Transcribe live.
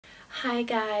Hi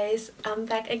guys, I'm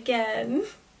back again.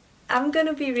 I'm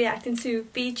gonna be reacting to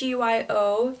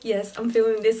BGYO. Yes, I'm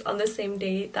filming this on the same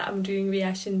day that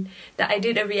I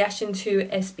did a reaction to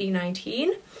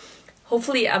SB19.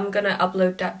 Hopefully I'm gonna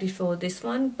upload that before this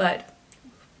one, but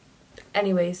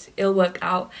anyways, it'll work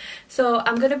out. So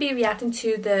I'm gonna be reacting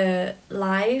to the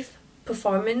live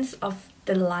performance of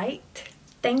The Light.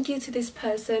 Thank you to this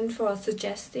person for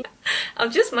suggesting. I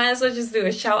might as well just do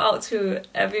a shout out to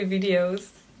every videos.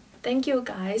 Thank you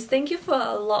guys. Thank you for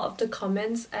a lot of the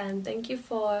comments and thank you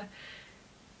for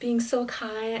being so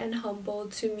kind and humble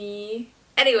to me.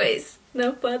 Anyways,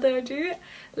 no further ado,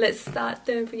 let's start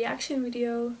the reaction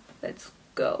video. Let's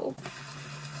go.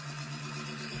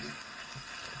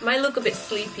 Might look a bit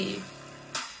sleepy.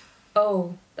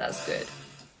 Oh, that's good.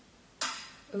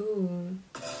 Ooh.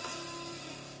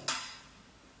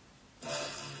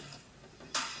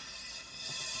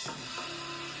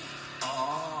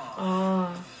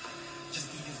 Oh.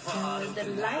 The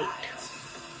light.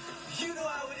 You know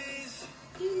how it is.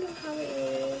 You know how it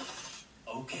is.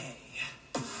 Okay.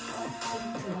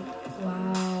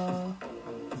 Wow.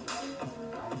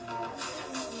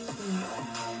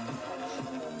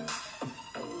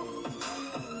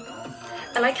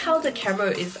 I like how the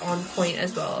camera is on point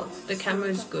as well. The camera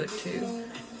is good too.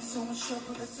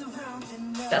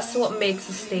 That's what makes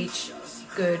the stage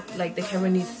good. Like the camera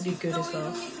needs to be good as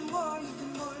well.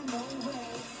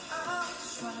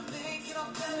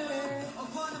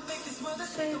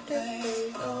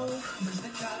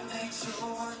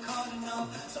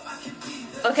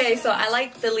 Okay, so I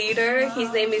like the leader.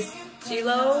 His name is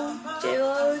Gilo.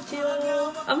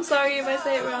 I'm sorry if I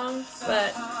say it wrong,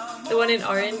 but the one in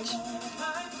orange.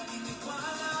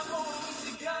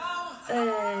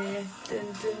 Hey, dun,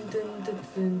 dun, dun, dun,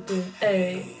 dun, dun.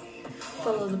 Hey,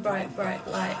 follow the bright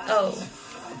light. Oh,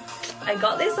 I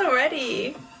got this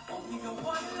already.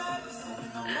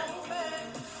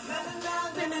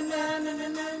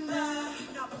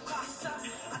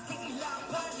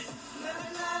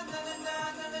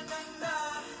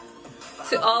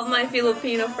 To all my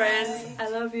Filipino friends, I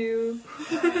love you.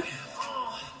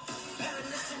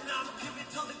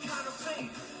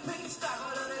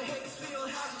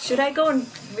 Should I go and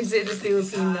visit the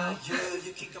Philippines now?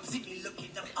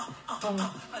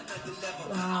 Oh.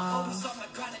 Wow.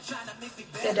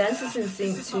 The dance is in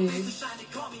sync too.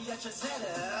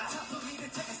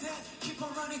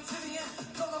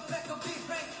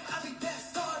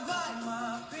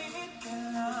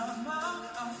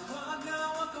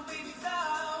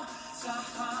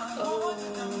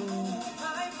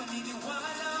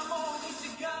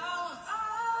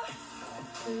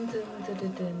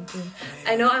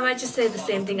 I know I might just say the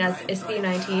same thing as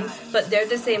SB19, but they're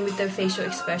the same with their facial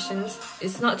expressions.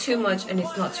 It's not too much and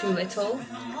it's not too little.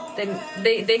 Then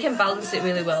they can balance it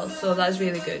really well, so that's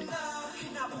really good.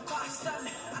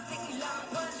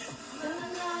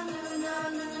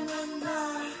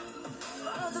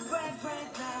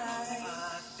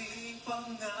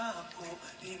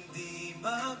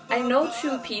 I know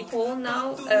two people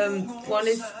now. One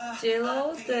is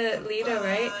Jilo, the leader,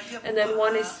 right? And then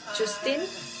one is Justin.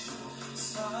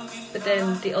 But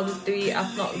then the other three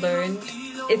I've not learned.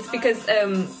 It's because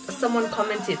someone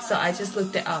commented, so I just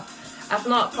looked it up. I've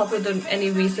not properly done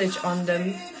any research on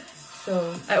them,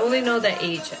 so I only know their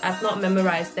age. I've not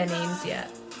memorized their names yet.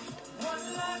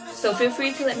 So feel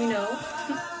free to let me know.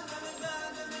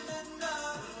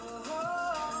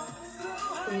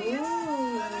 Ooh.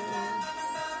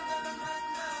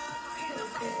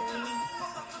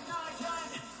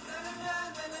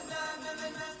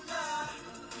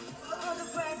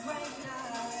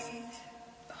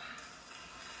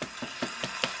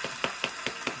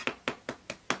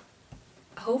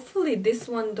 Hopefully this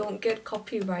one don't get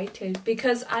copyrighted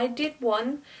because I did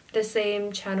one, the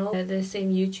same channel, the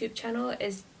same YouTube channel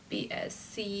as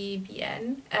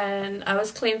BSCBN, and I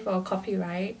was claimed for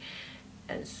copyright,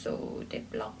 and so they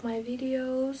blocked my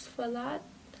videos for that.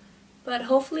 But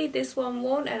hopefully this one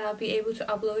won't, and I'll be able to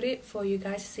upload it for you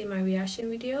guys to see my reaction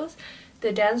videos.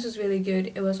 The dance was really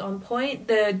good. It was on point.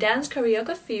 The dance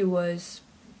choreography was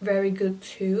very good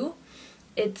too.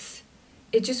 It's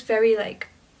just very like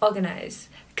organized,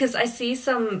 because I see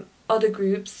some other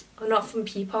groups, not from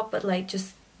P-pop, but like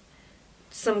just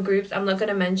some groups I'm not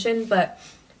gonna mention, but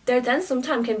their dance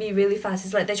sometimes can be really fast.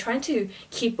 It's like they're trying to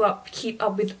keep up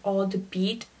with all the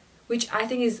beat, which I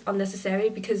think is unnecessary,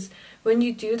 because when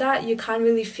you do that you can't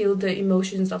really feel the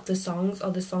emotions of the songs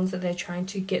or the songs that they're trying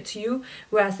to get to you,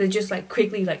 whereas they're just like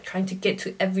quickly like trying to get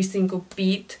to every single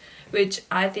beat, which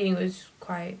I think was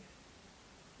quite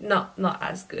not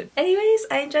as good. Anyways,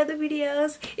 I enjoyed the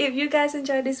videos. If you guys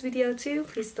enjoyed this video too,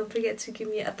 please don't forget to give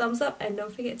me a thumbs up and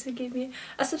don't forget to give me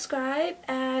a subscribe.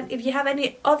 And if you have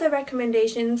any other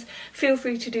recommendations, feel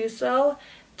free to do so.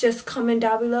 Just comment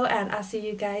down below and I'll see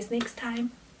you guys next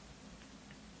time.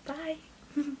 Bye.